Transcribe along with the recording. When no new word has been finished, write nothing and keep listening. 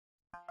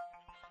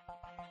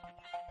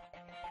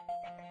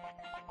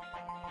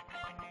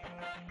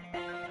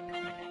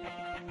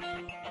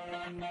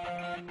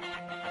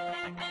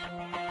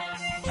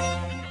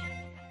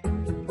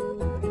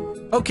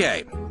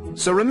Okay,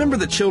 so remember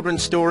the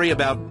children's story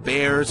about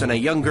bears and a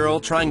young girl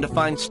trying to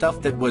find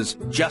stuff that was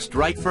just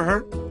right for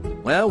her?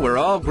 Well, we're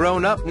all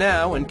grown up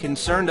now and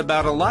concerned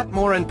about a lot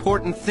more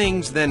important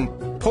things than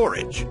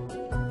porridge.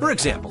 For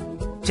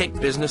example, take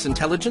business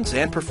intelligence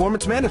and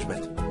performance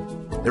management.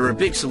 There are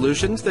big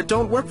solutions that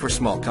don't work for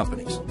small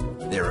companies.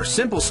 There are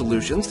simple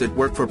solutions that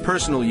work for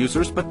personal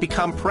users but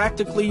become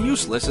practically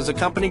useless as a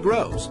company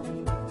grows.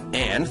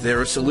 And there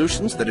are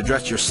solutions that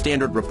address your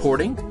standard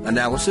reporting,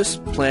 analysis,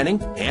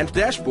 planning, and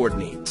dashboard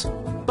needs,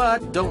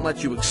 but don't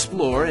let you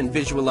explore and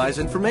visualize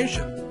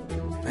information.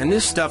 And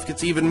this stuff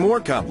gets even more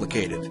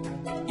complicated.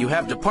 You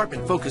have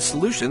department-focused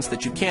solutions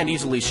that you can't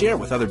easily share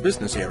with other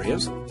business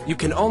areas. You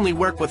can only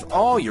work with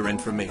all your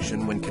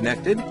information when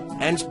connected.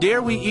 And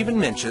dare we even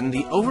mention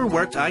the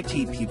overworked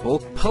IT people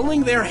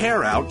pulling their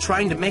hair out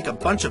trying to make a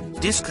bunch of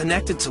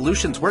disconnected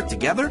solutions work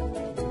together?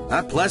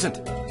 Not pleasant.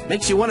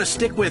 Makes you want to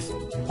stick with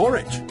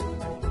porridge.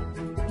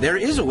 There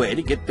is a way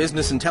to get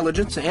business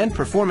intelligence and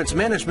performance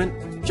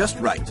management just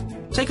right.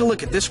 Take a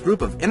look at this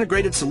group of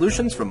integrated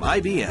solutions from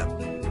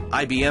IBM.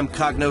 IBM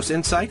Cognos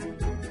Insight,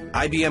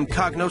 IBM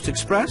Cognos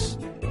Express,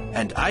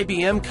 and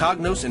IBM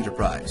Cognos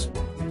Enterprise.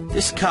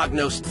 This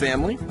Cognos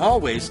family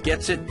always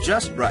gets it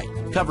just right,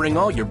 covering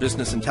all your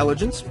business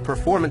intelligence,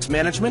 performance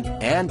management,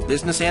 and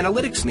business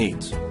analytics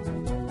needs.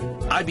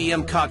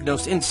 IBM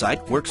Cognos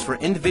Insight works for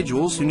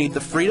individuals who need the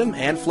freedom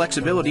and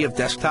flexibility of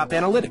desktop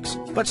analytics,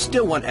 but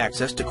still want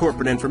access to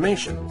corporate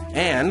information,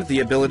 and the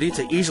ability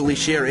to easily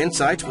share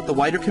insights with the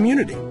wider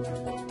community.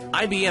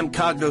 IBM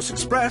Cognos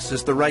Express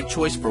is the right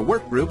choice for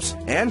work groups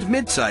and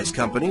mid-sized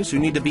companies who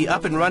need to be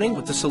up and running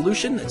with a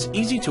solution that's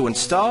easy to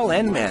install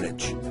and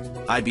manage.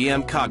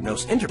 IBM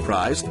Cognos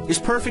Enterprise is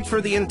perfect for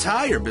the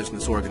entire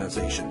business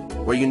organization,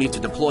 where you need to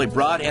deploy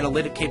broad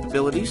analytic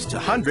capabilities to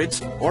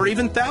hundreds or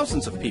even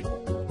thousands of people.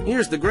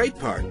 Here's the great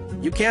part.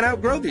 You can't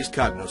outgrow these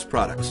Cognos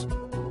products.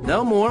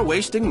 No more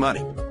wasting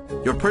money.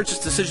 Your purchase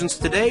decisions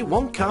today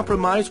won't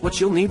compromise what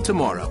you'll need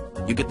tomorrow.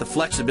 You get the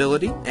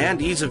flexibility and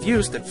ease of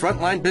use that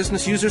frontline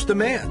business users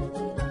demand,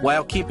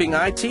 while keeping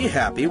IT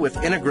happy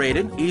with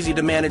integrated,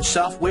 easy-to-manage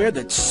software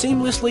that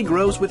seamlessly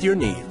grows with your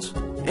needs.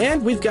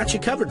 And we've got you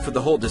covered for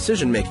the whole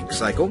decision-making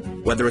cycle,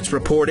 whether it's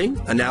reporting,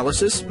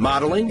 analysis,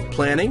 modeling,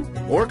 planning,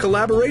 or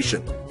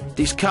collaboration.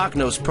 These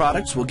Cognos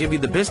products will give you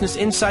the business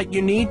insight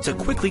you need to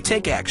quickly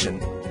take action,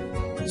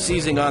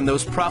 seizing on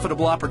those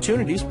profitable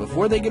opportunities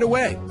before they get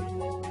away.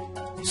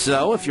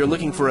 So, if you're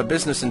looking for a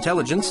business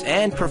intelligence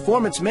and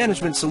performance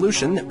management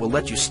solution that will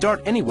let you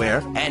start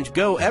anywhere and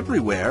go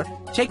everywhere,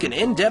 take an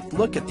in-depth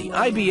look at the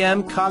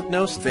IBM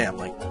Cognos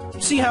family.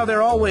 See how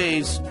they're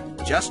always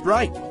just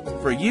right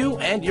for you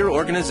and your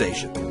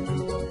organization.